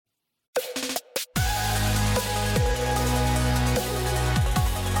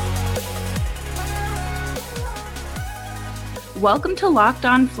Welcome to Locked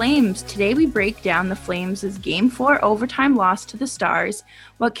On Flames. Today we break down the Flames' Game 4 overtime loss to the Stars,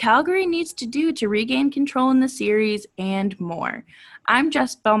 what Calgary needs to do to regain control in the series, and more. I'm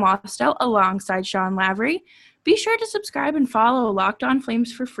Jess Belmosto alongside Sean Lavery. Be sure to subscribe and follow Locked On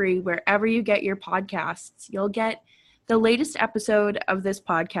Flames for free wherever you get your podcasts. You'll get the latest episode of this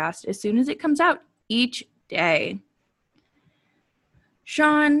podcast as soon as it comes out each day.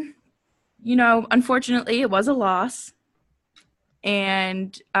 Sean, unfortunately it was a loss.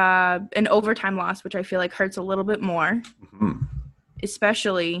 And an overtime loss, which I feel like hurts a little bit more,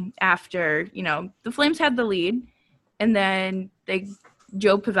 especially after, the Flames had the lead, and then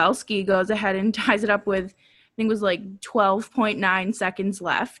Joe Pavelski goes ahead and ties it up with, I think it was like 12.9 seconds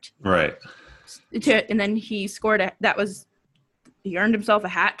left. Right. And then he scored he earned himself a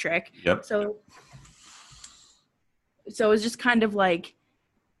hat trick. Yep. So it was just kind of like,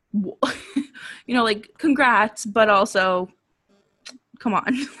 congrats, but also, come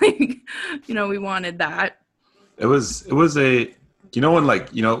on, we wanted that. It was when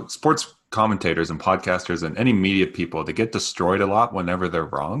sports commentators and podcasters and any media people, they get destroyed a lot whenever they're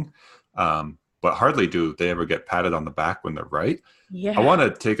wrong. But hardly do they ever get patted on the back when they're right. Yeah. I want to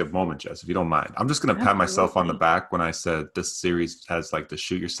take a moment, Jess, if you don't mind. I'm just going to pat myself on the back when I said this series has like the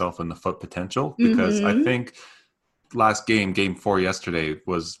shoot yourself in the foot potential, because I think last game 4 yesterday,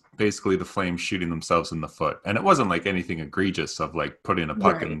 was basically the Flames shooting themselves in the foot. And it wasn't like anything egregious of like putting a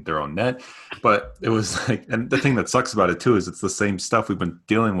puck in their own net, but it was like, and the thing that sucks about it too is it's the same stuff we've been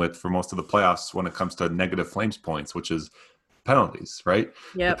dealing with for most of the playoffs when it comes to negative Flames points, which is penalties, right?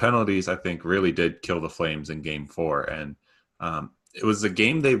 Yep. The penalties, I think, really did kill the Flames in game 4. And it was a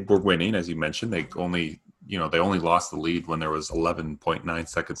game they were winning, as you mentioned. They only lost the lead when there was 11.9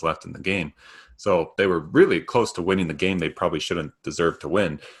 seconds left in the game. So they were really close to winning the game they probably shouldn't deserve to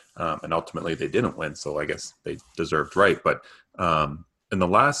win. And ultimately they didn't win. So I guess they deserved right. But in the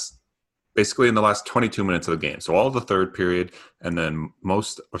last 22 minutes of the game, so all the third period and then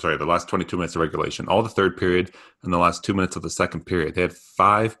the last 22 minutes of regulation, all the third period and the last 2 minutes of the second period, they had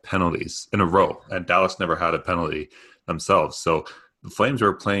 5 penalties in a row. And Dallas never had a penalty themselves. So the Flames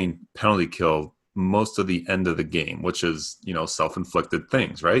were playing penalty kill most of the end of the game, which is, self-inflicted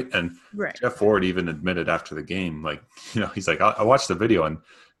things, right? And Jeff Ford even admitted after the game, he's like, I watched the video and,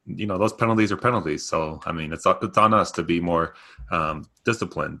 those penalties are penalties. So, I mean, it's on us to be more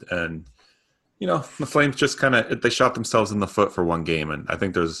disciplined. And, the Flames just they shot themselves in the foot for one game. And I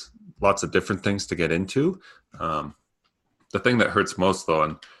think there's lots of different things to get into. The thing that hurts most, though,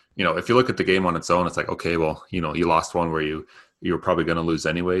 and, if you look at the game on its own, it's like, okay, well, you lost one where you were probably going to lose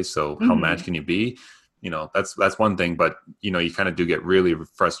anyway. So how mad can you be? That's one thing. But, you kind of do get really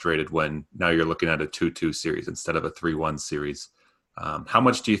frustrated when now you're looking at a 2-2 series instead of a 3-1 series. How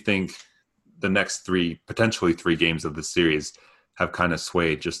much do you think the next potentially three games of the series have kind of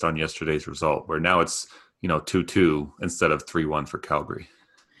swayed just on yesterday's result, where now it's, 2-2 instead of 3-1 for Calgary?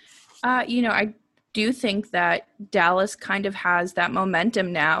 I do think that Dallas kind of has that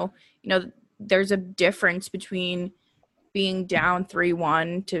momentum now. There's a difference between being down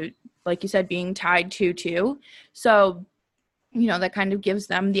 3-1 to, like you said, being tied 2-2. So, that kind of gives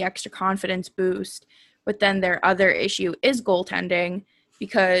them the extra confidence boost. But then their other issue is goaltending,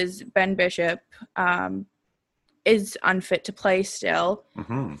 because Ben Bishop is unfit to play still.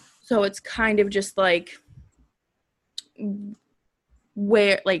 Mm-hmm. So it's kind of just like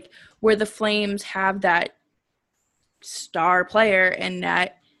where the Flames have that star player and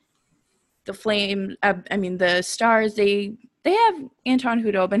that the the Stars, they have Anton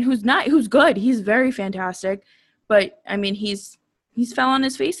Khudobin, who's good. He's very fantastic, but he's fell on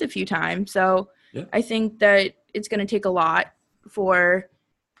his face a few times. So yeah. I think that it's going to take a lot for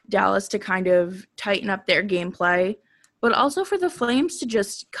Dallas to kind of tighten up their gameplay, but also for the Flames to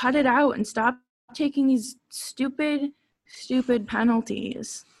just cut it out and stop taking these stupid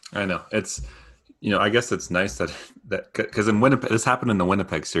penalties. I know. It's, I guess it's nice that because in Winnipeg, this happened in the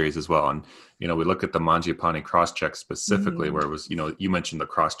Winnipeg series as well. And, we look at the Mangiapane cross-check specifically, where it was, you mentioned the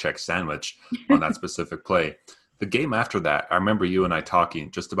cross-check sandwich on that specific play. The game after that, I remember you and I talking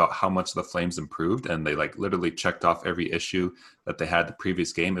just about how much the Flames improved, and they literally checked off every issue that they had the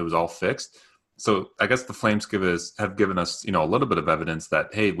previous game. It was all fixed. So I guess the Flames have given us, a little bit of evidence that,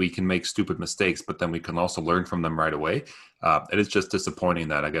 hey, we can make stupid mistakes, but then we can also learn from them right away. It is just disappointing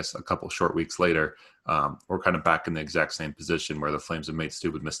that I guess a couple short weeks later, we're kind of back in the exact same position where the Flames have made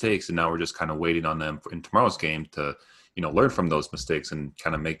stupid mistakes, and now we're just kind of waiting on them in tomorrow's game to, learn from those mistakes and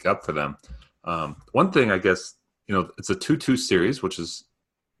kind of make up for them. One thing, I guess, it's a 2-2 series, which is,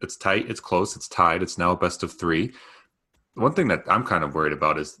 it's tight, it's close, it's tied. It's now a best of 3. One thing that I'm kind of worried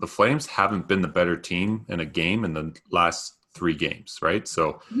about is the Flames haven't been the better team in a game in the last 3 games, right?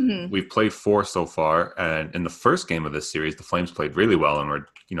 So Mhm. we've played 4 so far, and in the first game of this series, the Flames played really well and were,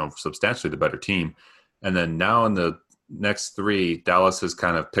 substantially the better team. And then now in the next 3, Dallas has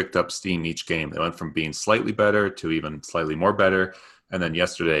kind of picked up steam each game. They went from being slightly better to even slightly more better. And then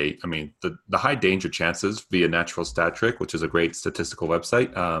yesterday, I mean, the high danger chances via Natural Stat Trick, which is a great statistical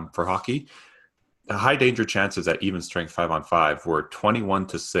website for hockey, the high danger chances at even strength 5-on-5 were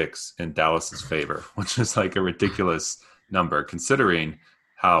 21-6 in Dallas's favor, which is like a ridiculous number considering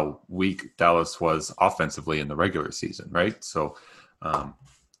how weak Dallas was offensively in the regular season, right? So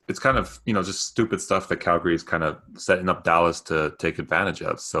it's kind of, just stupid stuff that Calgary is kind of setting up Dallas to take advantage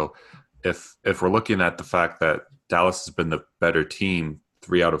of. So if we're looking at the fact that Dallas has been the better team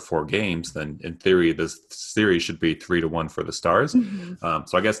 3 out of 4 games, then in theory, this series should be 3-1 for the Stars. Mhm.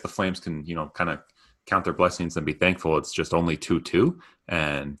 So I guess the Flames can, kind of count their blessings and be thankful it's just only 2-2.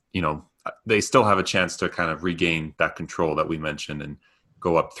 And, they still have a chance to kind of regain that control that we mentioned and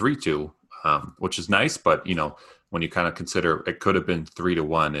go up 3-2, which is nice. But, when you kind of consider it could have been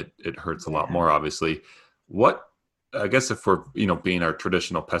 3-1, it hurts a lot more, obviously. What, I guess if we're, being our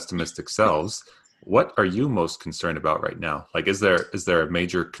traditional pessimistic selves, what are you most concerned about right now? Like, is there a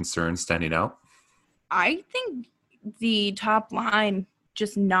major concern standing out? I think the top line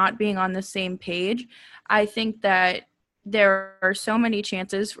just not being on the same page. I think that there are so many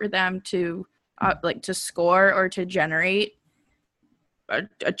chances for them to to score or to generate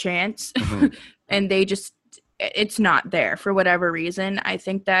a chance, Mm-hmm. and it's not there for whatever reason. I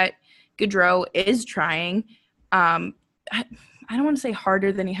think that Gaudreau is trying. I, I don't want to say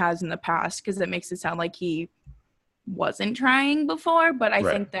harder than he has in the past because that makes it sound like he wasn't trying before, but I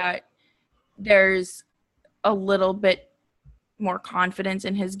Right. think that there's a little bit more confidence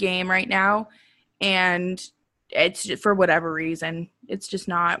in his game right now, and it's just, for whatever reason, it's just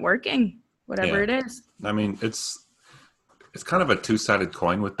not working, whatever Yeah. it is. I mean, it's kind of a two-sided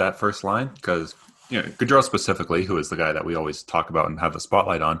coin with that first line because, Gaudreau specifically, who is the guy that we always talk about and have the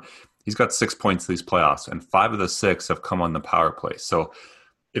spotlight on, he's got 6 points these playoffs, and 5 of the 6 have come on the power play. So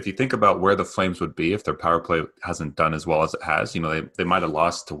if you think about where the Flames would be if their power play hasn't done as well as it has, they might have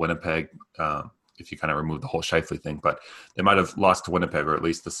lost to Winnipeg if you kind of remove the whole Scheifele thing, but they might have lost to Winnipeg, or at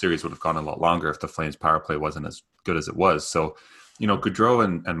least the series would have gone a lot longer if the Flames power play wasn't as good as it was. So, Gaudreau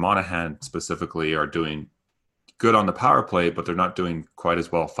and Monahan specifically are doing good on the power play, but they're not doing quite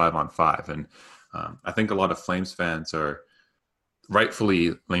as well 5-on-5. And I think a lot of Flames fans are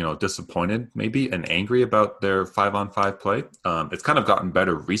rightfully, disappointed maybe and angry about their 5-on-5 play. It's kind of gotten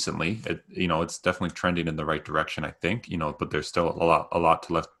better recently. It's definitely trending in the right direction, I think, but there's still a lot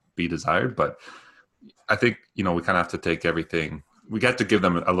to left be desired. But I think, we kind of have to take everything. We got to give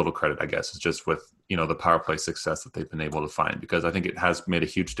them a little credit, I guess. It's just with, the power play success that they've been able to find, because I think it has made a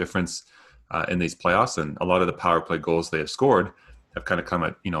huge difference in these playoffs. And a lot of the power play goals they have scored have kind of come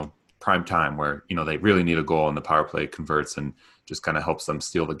at, prime time where, they really need a goal and the power play converts and just kind of helps them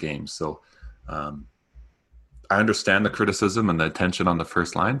steal the game. So I understand the criticism and the attention on the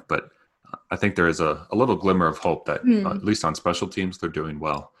first line, but I think there is a little glimmer of hope that at least on special teams, they're doing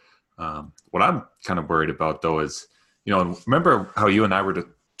well. What I'm kind of worried about, though, is, remember how you and I were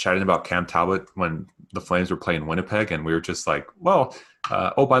chatting about Cam Talbot when the Flames were playing Winnipeg, and we were just like, well,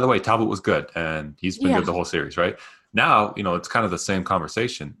 oh, by the way, Talbot was good, and he's been good the whole series, right? Now, it's kind of the same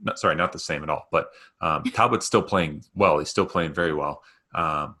conversation. Not the same at all, but Talbot's still playing well. He's still playing very well.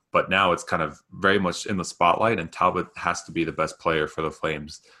 But now it's kind of very much in the spotlight, and Talbot has to be the best player for the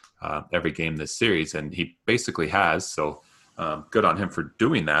Flames every game this series, and he basically has. So good on him for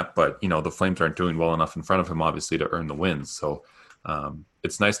doing that. But, the Flames aren't doing well enough in front of him, obviously, to earn the wins. So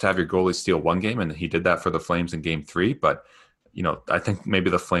it's nice to have your goalie steal one game, and he did that for the Flames in Game 3. But I think maybe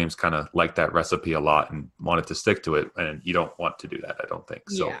the Flames kind of like that recipe a lot and wanted to stick to it, and you don't want to do that, I don't think.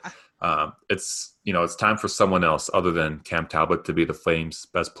 So it's time for someone else other than Cam Talbot to be the Flames'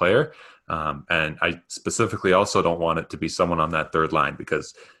 best player. And I specifically also don't want it to be someone on that third line,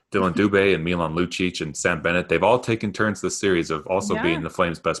 because Dylan Dubé and Milan Lucic and Sam Bennett, they've all taken turns this series of also being the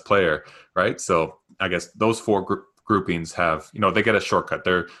Flames' best player, right? So I guess those 4 groupings have, they get a shortcut.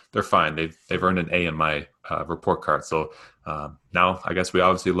 They're fine. They've earned an A in my report card. So now I guess we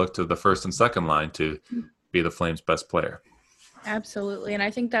obviously look to the first and second line to be the Flames' best player. Absolutely. And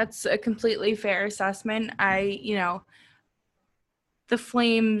I think that's a completely fair assessment. The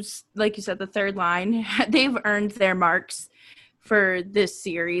Flames, like you said, the third line, they've earned their marks for this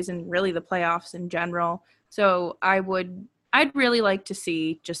series and really the playoffs in general. So I'd really like to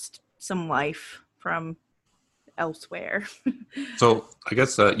see just some life from elsewhere. So I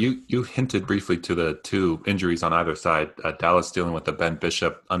guess you hinted briefly to the 2 injuries on either side. Dallas dealing with the Ben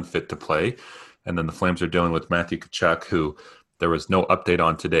Bishop unfit to play, And then the Flames are dealing with Matthew Tkachuk, who there was no update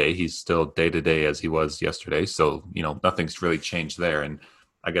on today. He's still day-to-day as he was yesterday. So, nothing's really changed there. And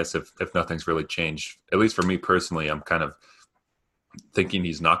I guess if nothing's really changed, at least for me personally, I'm kind of thinking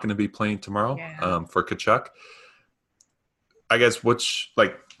he's not going to be playing tomorrow for Tkachuk. I guess if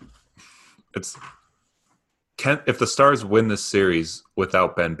the Stars win this series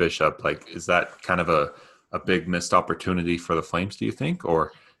without Ben Bishop, is that kind of a big missed opportunity for the Flames, do you think?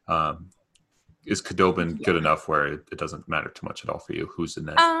 Or is Khudobin good enough where it doesn't matter too much at all for you? Who's in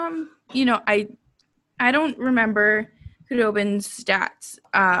net? I don't remember Khudobin's stats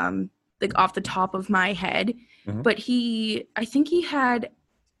off the top of my head, but I think he had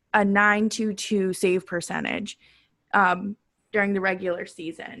a .922 save percentage during the regular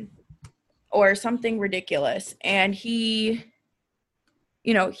season or something ridiculous. And he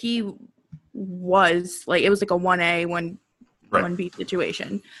was it was like a 1A, 1B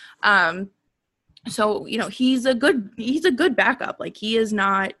situation. So, he's a good backup. He is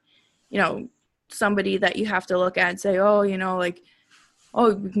not, somebody that you have to look at and say,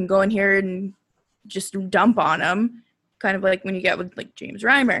 we can go in here and just dump on him, kind of like when you get with James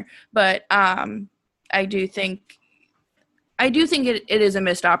Reimer. But I do think it is a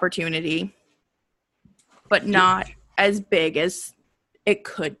missed opportunity, but not as big as it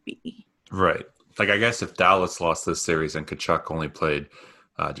could be. Right. I guess if Dallas lost this series and Tkachuk only played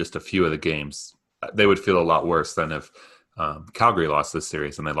just a few of the games, they would feel a lot worse than if Calgary lost this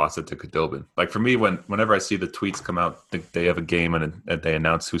series and they lost it to Khudobin. For me, whenever I see the tweets come out the day of a game and they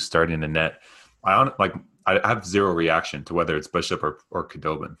announce who's starting in net, I have zero reaction to whether it's Bishop or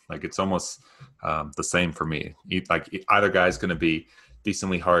Khudobin. It's almost the same for me. Either guy's going to be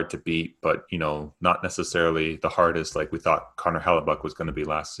decently hard to beat, but not necessarily the hardest we thought Connor Hellebuck was going to be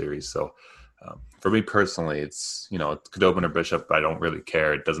last series. So for me personally, it's Khudobin or Bishop. I don't really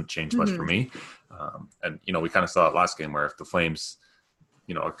care. It doesn't change much for me. And we kind of saw it last game where if the Flames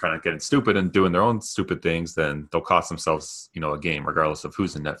are kind of getting stupid and doing their own stupid things, then they'll cost themselves a game regardless of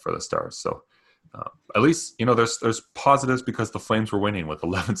who's in net for the Stars. So at least there's positives because the Flames were winning with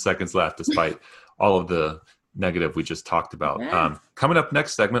 11 seconds left despite all of the negative we just talked about. Coming up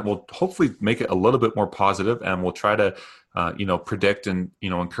next segment, we'll hopefully make it a little bit more positive, and we'll try to predict and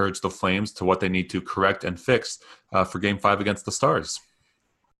encourage the Flames to what they need to correct and fix for Game 5 against the Stars.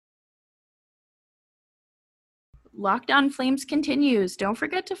 Locked On Flames continues. Don't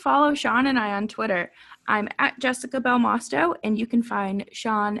forget to follow Sean and I on Twitter. I'm at Jessica Belmosto, and you can find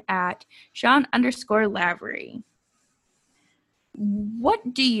Sean at Sean_Lavery.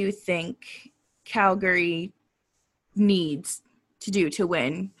 What do you think Calgary needs to do to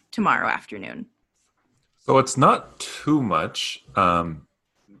win tomorrow afternoon? So it's not too much.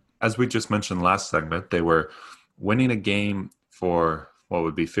 As we just mentioned last segment, they were winning a game for what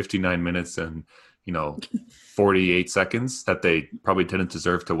would be 59 minutes and 48 seconds that they probably didn't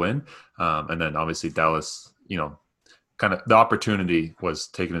deserve to win. And then obviously Dallas, kind of the opportunity was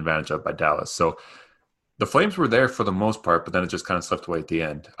taken advantage of by Dallas. So the Flames were there for the most part, but then it just kind of slipped away at the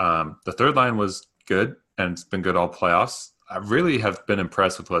end. The third line was good, and it's been good all playoffs. I really have been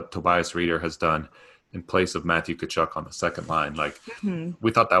impressed with what Tobias Rieder has done in place of Matthew Tkachuk on the second line.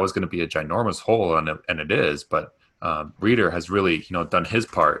 We thought that was going to be a ginormous hole, and it is, but Rieder has really, done his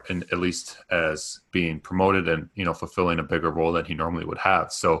part, and at least as being promoted and, fulfilling a bigger role than he normally would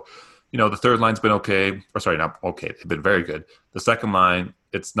have. So, the third line's been okay. Or sorry, not okay. They've been very good. The second line,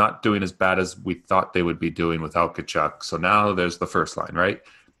 it's not doing as bad as we thought they would be doing without Tkachuk. So now there's the first line, right?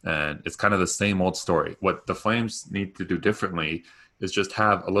 And it's kind of the same old story. What the Flames need to do differently is just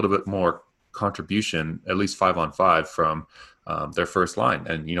have a little bit more contribution, at least 5-on-5 from their first line.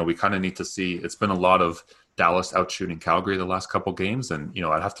 And, we kind of need to see, it's been a lot of Dallas out shooting Calgary the last couple games. And,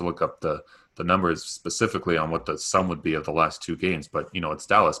 I'd have to look up the numbers specifically on what the sum would be of the last two games, but, it's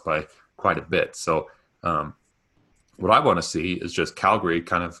Dallas by quite a bit. So what I want to see is just Calgary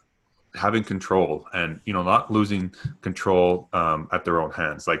kind of having control and, not losing control at their own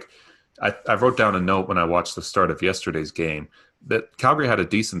hands. I wrote down a note when I watched the start of yesterday's game that Calgary had a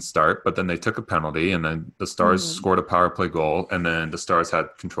decent start, but then they took a penalty, and then the Stars scored a power play goal, and then the Stars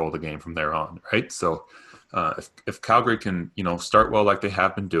had control of the game from there on, right? So if Calgary can, start well like they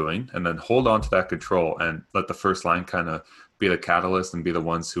have been doing, and then hold on to that control and let the first line kind of be the catalyst and be the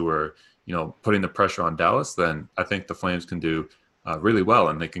ones who are, putting the pressure on Dallas, then I think the Flames can do really well,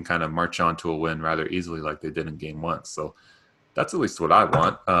 and they can kind of march on to a win rather easily like they did in Game 1. So that's at least what I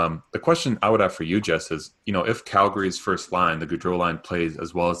want. The question I would have for you, Jess, is, if Calgary's first line, the Gaudreau line, plays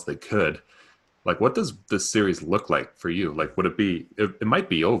as well as they could, what does this series look like for you? Would it be – it might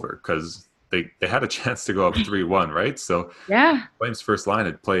be over because they had a chance to go up 3-1, right? So Yeah. Flames first line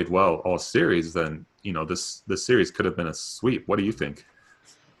had played well all series, then this series could have been a sweep. What do you think?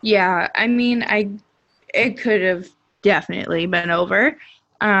 Yeah, I mean, it could have definitely been over.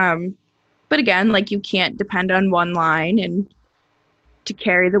 Um, but again, like you can't depend on one line and to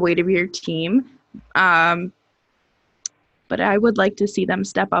carry the weight of your team. Um, but I would like to see them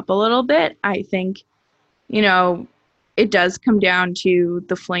step up a little bit. I think, you know, it does come down to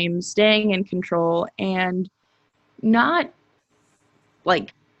the Flames staying in control and not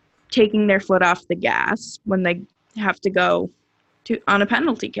like taking their foot off the gas when they have to go to on a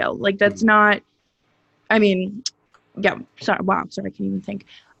penalty kill. Like that's not I mean, yeah, sorry, wow, sorry, I can't even think.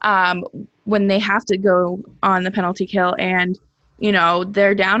 When they have to go on the penalty kill and,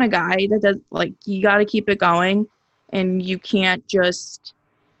 they're down a guy that does like you got to keep it going and you can't stop.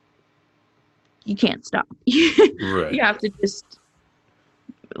 Right. You have to just,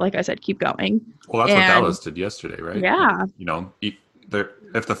 like I said, keep going. Well, that's what And Dallas did yesterday, right? yeah,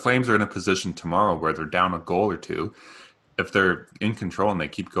 If the Flames are in a position tomorrow where they're down a goal or two, if they're in control and they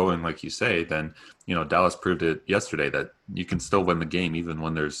keep going, like you say, then Dallas proved it yesterday that you can still win the game even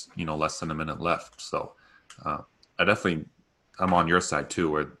when there's less than a minute left. So I'm on your side too,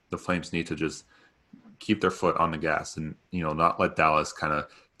 where the Flames need to just keep their foot on the gas and not let Dallas kind of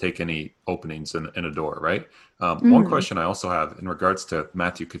take any openings in a door, right? One question I also have in regards to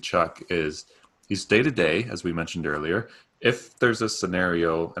Matthew Tkachuk is he's day to day, as we mentioned earlier. If there's a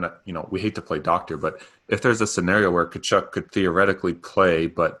scenario, and we hate to play doctor, but if there's a scenario where Tkachuk could theoretically play,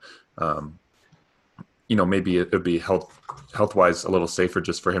 but maybe it would be health-wise a little safer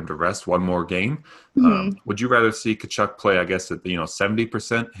just for him to rest one more game. Would you rather see Tkachuk play, I guess, at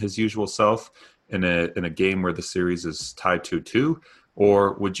 70% his usual self in a game where the series is tied 2-2,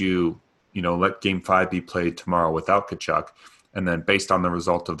 or would you let Game 5 be played tomorrow without Tkachuk, and then based on the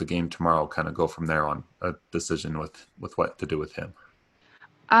result of the game tomorrow, kind of go from there on a decision with what to do with him?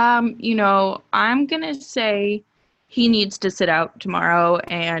 I'm gonna say he needs to sit out tomorrow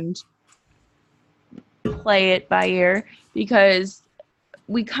and play it by ear because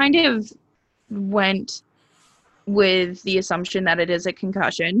we kind of went with the assumption that it is a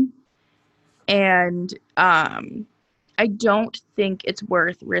concussion. And I don't think it's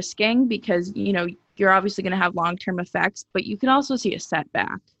worth risking because, you're obviously going to have long-term effects, but you can also see a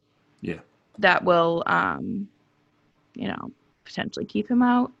setback. Yeah. That will, potentially keep him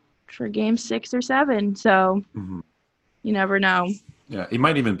out for game 6 or 7. So you never know. Yeah, he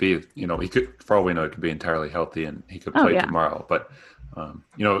might even be, he could, for all we know, it could be entirely healthy and he could play tomorrow. But,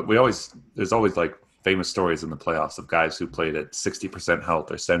 there's always like famous stories in the playoffs of guys who played at 60%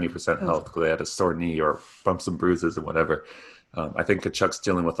 health or 70% health because they had a sore knee or bumps and bruises and whatever. I think Kachuk's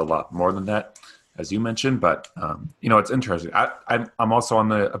dealing with a lot more than that, as you mentioned. But, it's interesting. I'm also on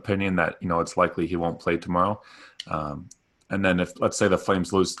the opinion that, it's likely he won't play tomorrow. And then if, let's say the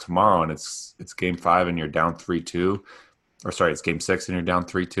Flames lose tomorrow and it's Game 5 and you're down 3-2, or sorry, it's Game 6 and you're down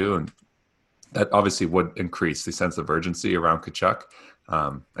 3-2, and that obviously would increase the sense of urgency around Tkachuk.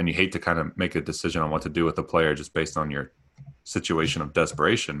 And you hate to kind of make a decision on what to do with the player just based on your situation of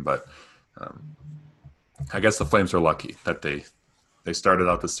desperation. But I guess the Flames are lucky that they started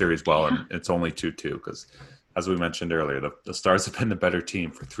out the series well, and it's only 2-2 because, as we mentioned earlier, the Stars have been the better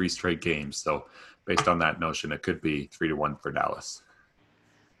team for 3 straight games. So based on that notion, it could be 3-1 for Dallas.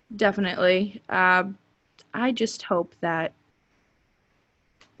 Definitely. I just hope that.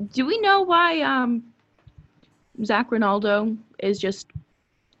 Do we know why Zach Ronaldo is just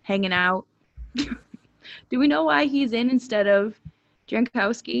hanging out? Do we know why he's in instead of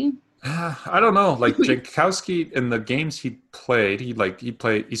Jankowski? I don't know. Like Jankowski in the games he played,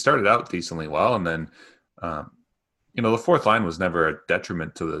 he started out decently well, and then the fourth line was never a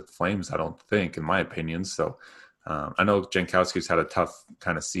detriment to the Flames, I don't think, in my opinion. So I know Jankowski's had a tough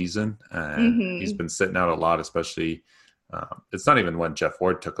kind of season, and he's been sitting out a lot, especially it's not even when Jeff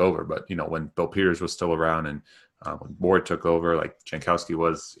Ward took over, but when Bill Peters was still around and when Ward took over, like Jankowski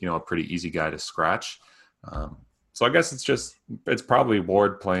was a pretty easy guy to scratch. So I guess it's probably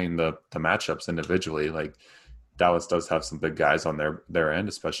Ward playing the matchups individually. Like Dallas does have some big guys on their end,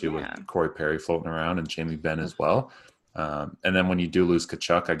 especially with Corey Perry floating around and Jamie Benn as well. And then when you do lose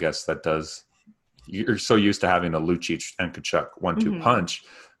Tkachuk, I guess you're so used to having a Lucic and Tkachuk 1-2 punch.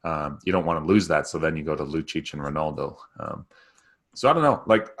 You don't want to lose that. So then you go to Lucic and Ronaldo. So I don't know.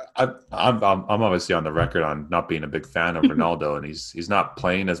 Like I'm obviously on the record on not being a big fan of Ronaldo, and he's not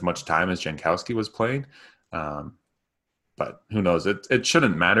playing as much time as Jankowski was playing. But who knows? It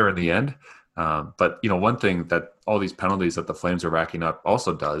shouldn't matter in the end. But one thing that all these penalties that the Flames are racking up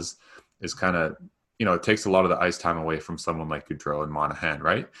also does is kind of it takes a lot of the ice time away from someone like Goudreau and Monahan,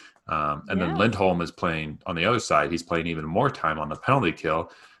 right? And then Lindholm is playing on the other side. He's playing even more time on the penalty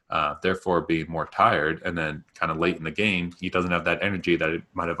kill, therefore being more tired. And then kind of late in the game, he doesn't have that energy that it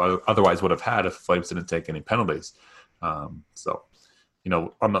might have otherwise would have had if Flames didn't take any penalties. So,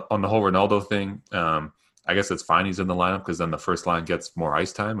 on the whole Ronaldo thing, I guess it's fine he's in the lineup because then the first line gets more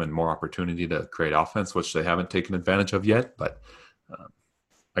ice time and more opportunity to create offense, which they haven't taken advantage of yet. But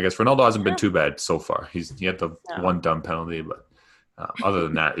I guess Ronaldo hasn't been too bad so far. He had the one dumb penalty, but other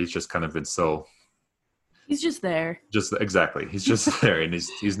than that, he's just kind of been so. He's just there. Exactly. He's just there, and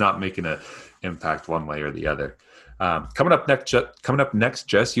he's not making an impact one way or the other. Coming up next,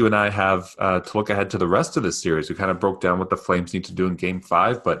 Jess, you and I have to look ahead to the rest of this series. We kind of broke down what the Flames need to do in Game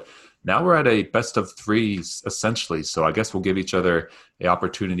 5, but now we're at a best of threes, essentially. So I guess we'll give each other an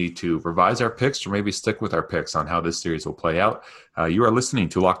opportunity to revise our picks or maybe stick with our picks on how this series will play out. You are listening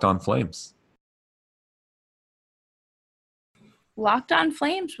to Locked On Flames. Locked On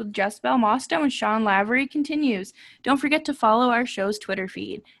Flames with Jess Belmosto and Sean Lavery continues. Don't forget to follow our show's Twitter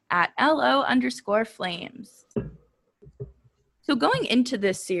feed at @LO_Flames. So going into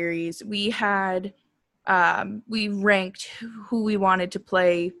this series, we had we ranked who we wanted to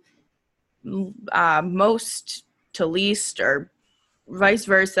play most to least or vice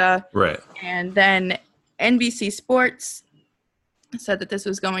versa. Right. And then NBC Sports said that this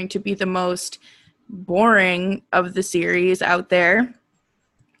was going to be the most boring of the series out there.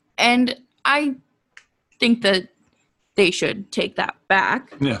 And I think that they should take that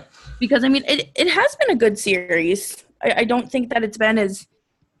back. Yeah. Because, I mean, it has been a good series. I don't think that it's been as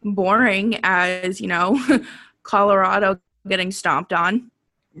boring as, Colorado getting stomped on.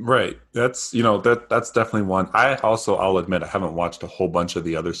 Right. That's, that's definitely one. I'll admit I haven't watched a whole bunch of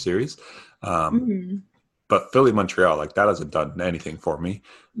the other series. But Philly, Montreal, that hasn't done anything for me.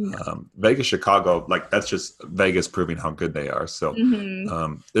 No. Vegas, Chicago, that's just Vegas proving how good they are. So,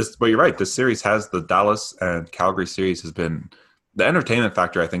 but you're right. This series the Dallas and Calgary series has been, the entertainment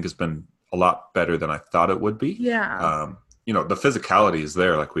factor, I think, has been a lot better than I thought it would be. Yeah. The physicality is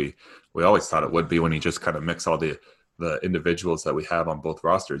there, we always thought it would be when you just kind of mix all the individuals that we have on both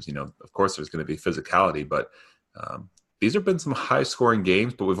rosters. Of course, there's going to be physicality, but these have been some high-scoring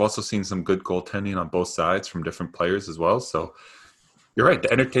games, but we've also seen some good goaltending on both sides from different players as well. So you're right.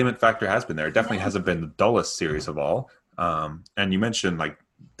 The entertainment factor has been there. It definitely hasn't been the dullest series of all. And you mentioned,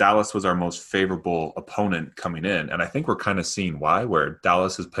 Dallas was our most favorable opponent coming in. And I think we're kind of seeing why, where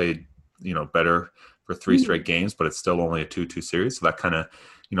Dallas has played, better for 3 straight games, but it's still only a 2-2 series. So that kind of,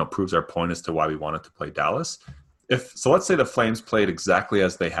 proves our point as to why we wanted to play Dallas. So let's say the Flames played exactly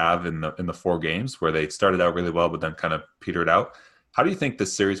as they have in the 4 games, where they started out really well but then kind of petered out. How do you think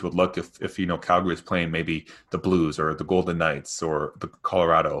this series would look if Calgary is playing maybe the Blues or the Golden Knights or the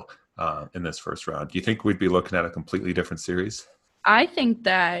Colorado in this first round? Do you think we'd be looking at a completely different series? I think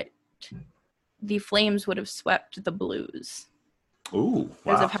that the Flames would have swept the Blues. Ooh, wow.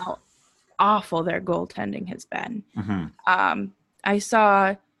 Because of how awful their goaltending has been. I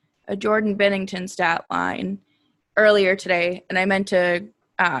saw a Jordan Binnington stat line earlier today, and I meant to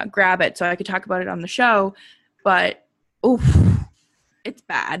grab it so I could talk about it on the show, but it's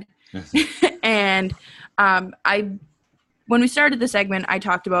bad. And when we started the segment, I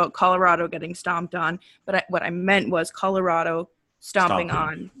talked about Colorado getting stomped on, but what I meant was Colorado stomping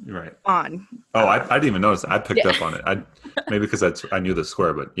on. Right. On. Oh, I didn't even notice. I picked up on it. Maybe because I knew the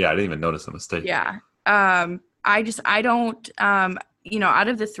score, but yeah, I didn't even notice the mistake. Yeah. I don't. Out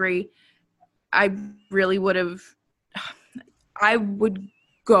of the 3, I really would have. I would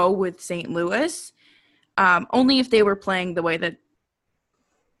go with St. Louis, only if they were playing the way that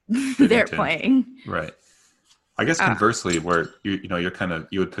they're playing. Right. I guess conversely, where you're kind of,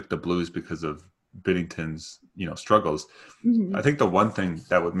 you would pick the Blues because of Binnington's struggles. I think the one thing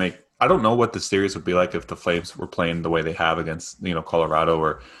that would make, I don't know what the series would be like if the Flames were playing the way they have against Colorado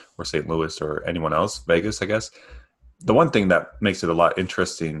or St. Louis or anyone else, Vegas, I guess. The one thing that makes it a lot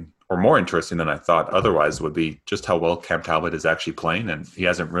interesting, or more interesting than I thought otherwise, would be just how well Cam Talbot is actually playing, and he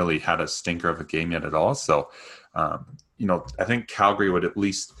hasn't really had a stinker of a game yet at all. So, I think Calgary would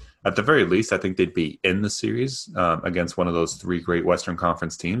at the very least, I think they'd be in the series against one of those 3 great Western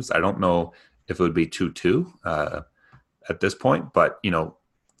Conference teams. I don't know if it would be 2-2 at this point, but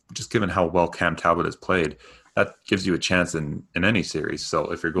just given how well Cam Talbot has played, that gives you a chance in any series.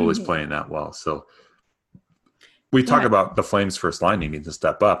 So if your goalie's playing that well, so. We talk about the Flames' first line needing to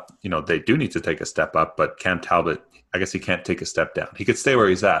step up. They do need to take a step up, but Cam Talbot, I guess he can't take a step down. He could stay where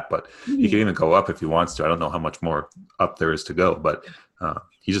he's at, but he can even go up if he wants to. I don't know how much more up there is to go, but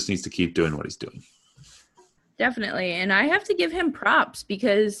he just needs to keep doing what he's doing. Definitely. And I have to give him props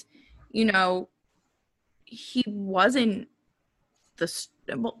because, he wasn't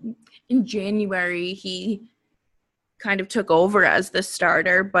in January he kind of took over as the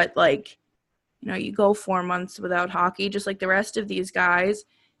starter, but like, you go 4 months without hockey just like the rest of these guys,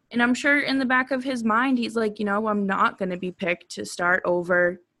 and I'm sure in the back of his mind he's like, I'm not going to be picked to start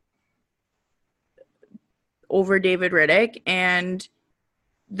over David Rittich. And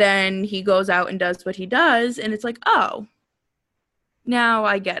then he goes out and does what he does, and it's like, oh, now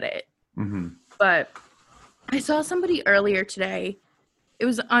I get it. Mm-hmm. But I saw somebody earlier today. It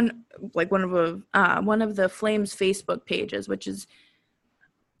was on like one of the Flames Facebook pages, which is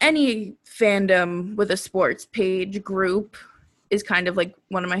any fandom with a sports page group is kind of like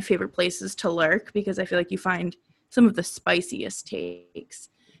one of my favorite places to lurk, because I feel like you find some of the spiciest takes.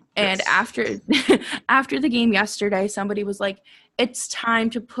 And after the game yesterday, somebody was like, it's time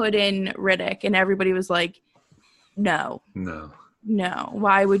to put in Rittich. And everybody was like, no,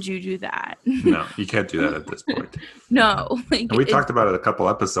 why would you do that? No, you can't do that at this point. No. And we talked about it a couple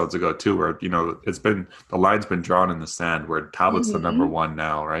episodes ago too, where, the line's been drawn in the sand where Talbot's the number one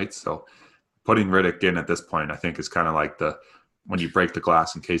now, right? So putting Rittich in at this point, I think, is kind of like when you break the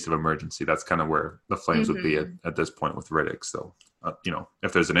glass in case of emergency, that's kind of where the Flames would be at this point with Rittich. So,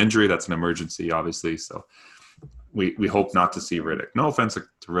 if there's an injury, that's an emergency, obviously. So we hope not to see Rittich. No offense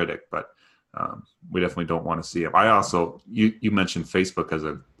to Rittich, but we definitely don't want to see him. I also, you mentioned Facebook as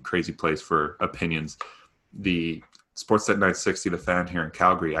a crazy place for opinions. The Sportsnet 960, the Fan here in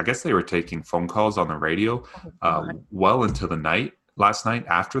Calgary, I guess they were taking phone calls on the radio well into the night last night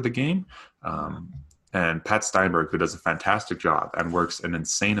after the game. And Pat Steinberg, who does a fantastic job and works an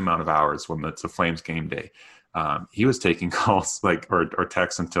insane amount of hours when it's a Flames game day, he was taking calls or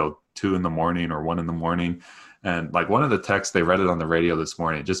texts until 2 a.m. or 1 a.m. And like one of the texts, they read it on the radio this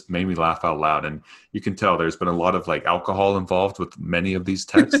morning. It just made me laugh out loud. And you can tell there's been a lot of like alcohol involved with many of these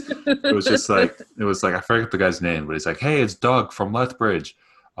texts. It was like, I forget the guy's name, but he's like, hey, it's Doug from Lethbridge.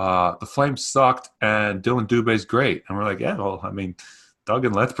 The Flames sucked and Dylan Dubé's great. And we're like, yeah, well, I mean, Doug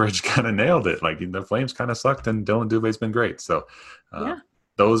and Lethbridge kind of nailed it. Like the Flames kind of sucked and Dylan Dubé's been great. So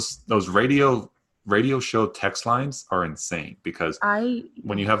those radio show text lines are insane, because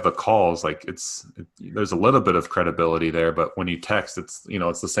when you have the calls, like there's a little bit of credibility there, but when you text, it's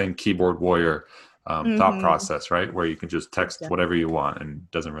the same keyboard warrior thought process, right? Where you can just text whatever you want and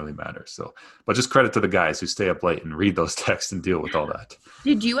it doesn't really matter. So, but just credit to the guys who stay up late and read those texts and deal with all that.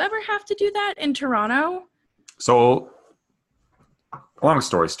 Did you ever have to do that in Toronto? So, long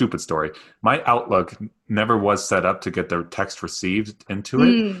story, stupid story. My Outlook never was set up to get the text received into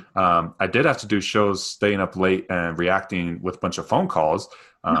it. I did have to do shows staying up late and reacting with a bunch of phone calls.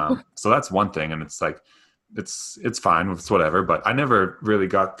 So that's one thing. And it's like, it's fine. It's whatever. But I never really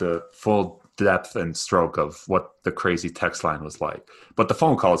got the full depth and stroke of what the crazy text line was like. But the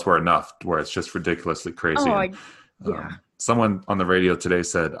phone calls were enough where it's just ridiculously crazy. Someone on the radio today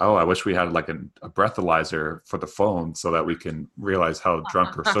said, oh, I wish we had like a breathalyzer for the phone so that we can realize how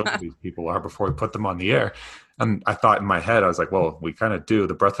drunk or sober these people are before we put them on the air. And I thought in my head, I was like, well, we kind of do.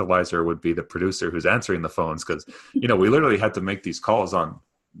 The breathalyzer would be the producer who's answering the phones, because, we literally had to make these calls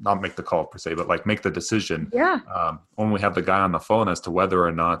not make the call per se, but like make the decision when we have the guy on the phone as to whether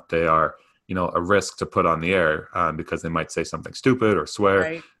or not they are, a risk to put on the air because they might say something stupid or swear.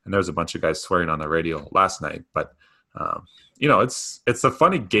 Right. And there's a bunch of guys swearing on the radio last night, but it's a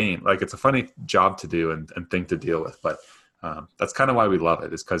funny game. Like it's a funny job to do and thing to deal with. But that's kind of why we love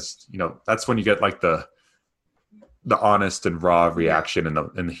it, is because, that's when you get like the honest and raw reaction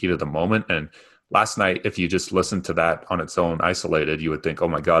in the heat of the moment. And last night, if you just listened to that on its own isolated, you would think, oh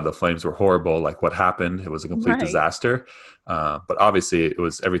my God, the Flames were horrible. Like what happened? It was a complete disaster. But obviously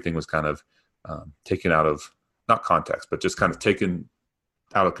everything was kind of taken out of, not context, but just kind of taken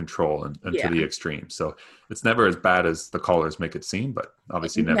out of control and to the extreme. So it's never as bad as the callers make it seem, but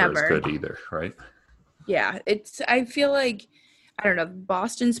obviously never as good either, right? Yeah, I feel like, I don't know,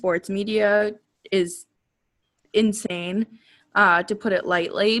 Boston sports media is insane, to put it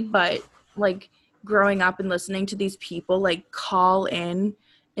lightly, but like growing up and listening to these people like call in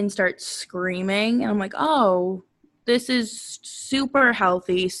and start screaming, and I'm like, oh, this is super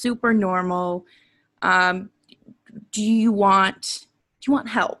healthy, super normal. Do you want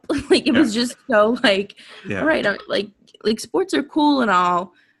help? Like it was just so like, right, like sports are cool and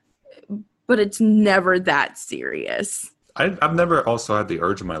all, but it's never that serious. I've never also had the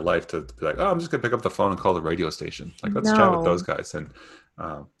urge in my life to be like, oh, I'm just gonna pick up the phone and call the radio station. Like let's chat with those guys. And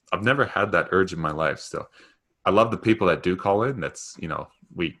I've never had that urge in my life. So I love the people that do call in. That's,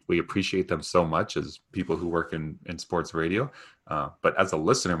 we appreciate them so much as people who work in sports radio. But as a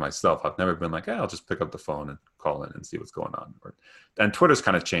listener myself, I've never been like, I'll just pick up the phone and call in and see what's going on. And Twitter's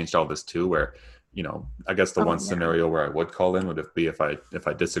kind of changed all this too, where I guess the Oh, one yeah. scenario where I would call in would be if I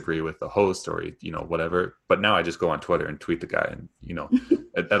disagree with the host or whatever. But now I just go on Twitter and tweet the guy, and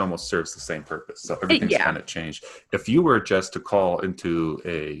that almost serves the same purpose. So everything's Yeah. kind of changed. If you were just to call into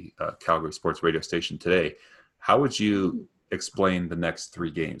a Calgary sports radio station today, how would you explain the next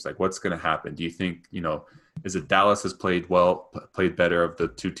 3 games? Like, what's going to happen? Do you think is it Dallas has played better of the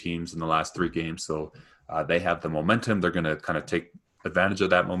 2 teams in the last 3 games, so they have the momentum? They're going to kind of take advantage of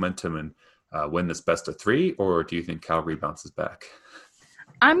that momentum and win this best of 3, or do you think Calgary bounces back?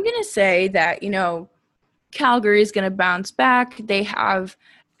 I'm going to say that, Calgary is going to bounce back. They have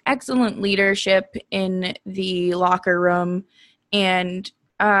excellent leadership in the locker room, and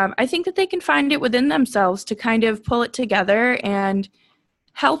I think that they can find it within themselves to kind of pull it together and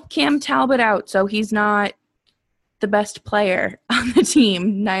help Cam Talbot out so he's not the best player on the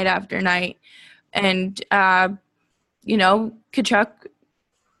team night after night. And, Tkachuk,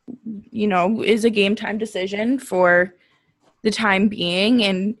 is a game time decision for the time being.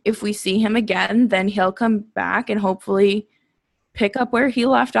 And if we see him again, then he'll come back and hopefully pick up where he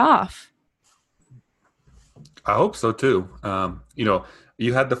left off. I hope so too.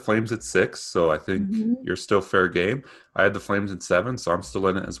 You had the Flames at 6, so I think you're still fair game. I had the Flames at 7, so I'm still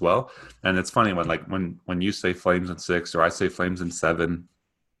in it as well. And it's funny when you say Flames at 6 or I say Flames in 7,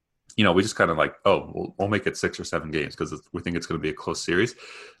 we just kind of like, oh, we'll make it 6 or 7 games because we think it's going to be a close series.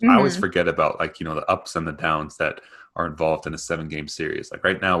 I always forget about the ups and the downs that are involved in a 7-game series. Like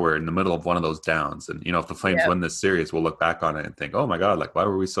right now we're in the middle of one of those downs, and if the Flames win this series, we'll look back on it and think, oh my God, like why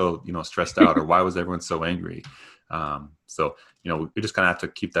were we so stressed out, or why was everyone so angry? So we just kind of have to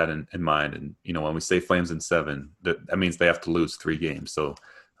keep that in mind. And when we say Flames in 7, that means they have to lose 3 games. So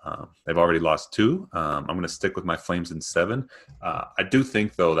they've already lost 2. I'm going to stick with my Flames in 7. I do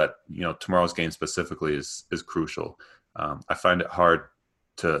think though that tomorrow's game specifically is crucial. I find it hard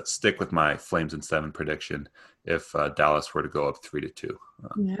to stick with my Flames in 7 prediction if Dallas were to go up 3-2.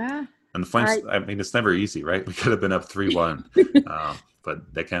 Yeah. And the Flames, it's never easy, right? We could have been up 3-1,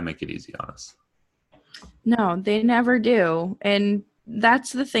 but they can't make it easy on us. No, they never do. And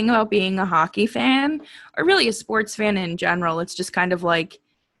that's the thing about being a hockey fan, or really a sports fan in general. It's just kind of like,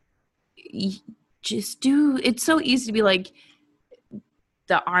 it's so easy to be like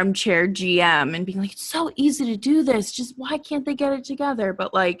the armchair GM and being like, it's so easy to do this. Just why can't they get it together?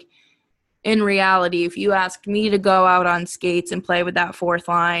 But like in reality, if you asked me to go out on skates and play with that 4th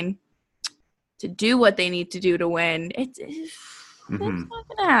line to do what they need to do to win, it's not going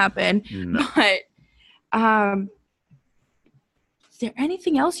to happen. No. But is there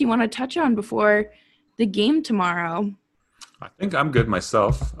anything else you want to touch on before the game tomorrow? I think I'm good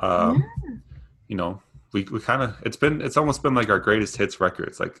myself. We kind of it's almost been like our greatest hits record.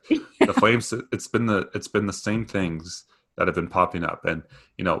 It's like the Flames. It's been the same things that have been popping up, and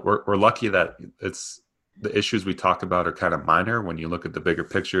we're lucky that it's the issues we talk about are kind of minor when you look at the bigger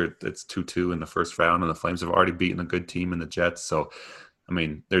picture. It's 2-2 in the first round, and the Flames have already beaten a good team in the Jets. So,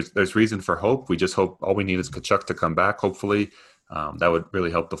 there's reason for hope. We just hope all we need is Tkachuk to come back. Hopefully, that would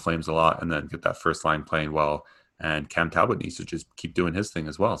really help the Flames a lot, and then get that first line playing well. And Cam Talbot needs to just keep doing his thing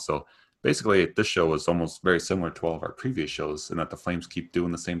as well. So basically, this show was almost very similar to all of our previous shows, and that the Flames keep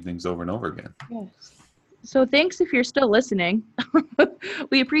doing the same things over and over again. Yes. So thanks if you're still listening.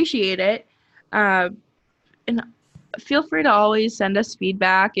 We appreciate it. And feel free to always send us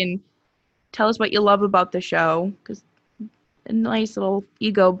feedback and tell us what you love about the show, because a nice little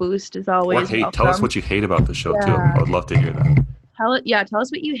ego boost is always welcome. Tell us what you hate about the show, too. I would love to hear that. Tell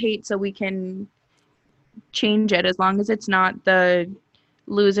us what you hate so we can change it, as long as it's not the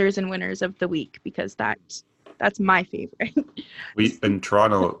losers and winners of the week, because that's my favorite. We in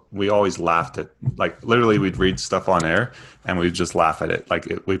Toronto, we always laughed at, like, literally we'd read stuff on air and we'd just laugh at it. Like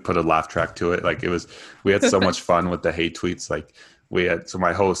we put a laugh track to it. Like we had so much fun with the hate tweets. Like so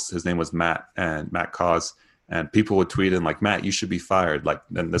my host, his name was Matt Cause, and people would tweet in like, Matt, you should be fired. Like,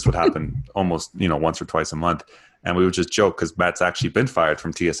 and this would happen almost, once or twice a month. And we would just joke because Matt's actually been fired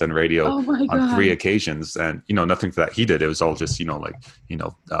from TSN Radio on 3 occasions. And, nothing for that he did. It was all just,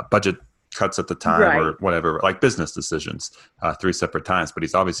 budget cuts at the time or whatever, like business decisions 3 separate times. But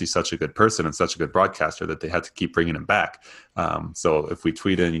he's obviously such a good person and such a good broadcaster that they had to keep bringing him back. So if we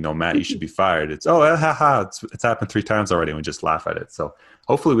tweet in, Matt, you should be fired, it's, it's happened 3 times already. And we just laugh at it. So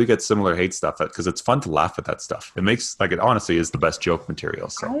hopefully we get similar hate stuff, because it's fun to laugh at that stuff. It makes, it honestly is the best joke material.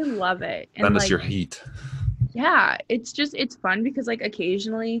 So I love it. Lend us your heat. Yeah, it's fun because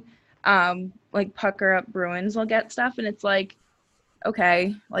occasionally Pucker Up Bruins will get stuff and it's like,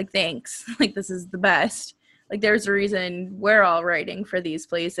 okay, thanks. This is the best. There's a reason we're all writing for these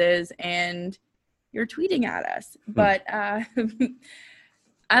places and you're tweeting at us. But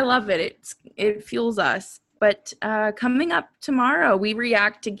I love it. It fuels us. But coming up tomorrow, we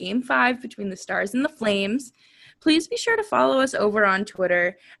react to Game 5 between the Stars and the Flames. Please be sure to follow us over on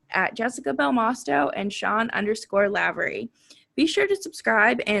Twitter at Jessica Belmosto and Sean_Lavery. Be sure to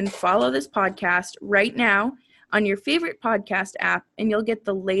subscribe and follow this podcast right now on your favorite podcast app, and you'll get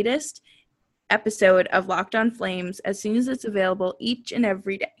the latest episode of Locked On Flames as soon as it's available each and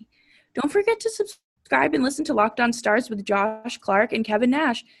every day. Don't forget to subscribe and listen to Locked On Stars with Josh Clark and Kevin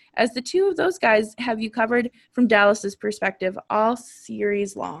Nash, as the two of those guys have you covered from Dallas's perspective all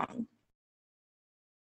series long.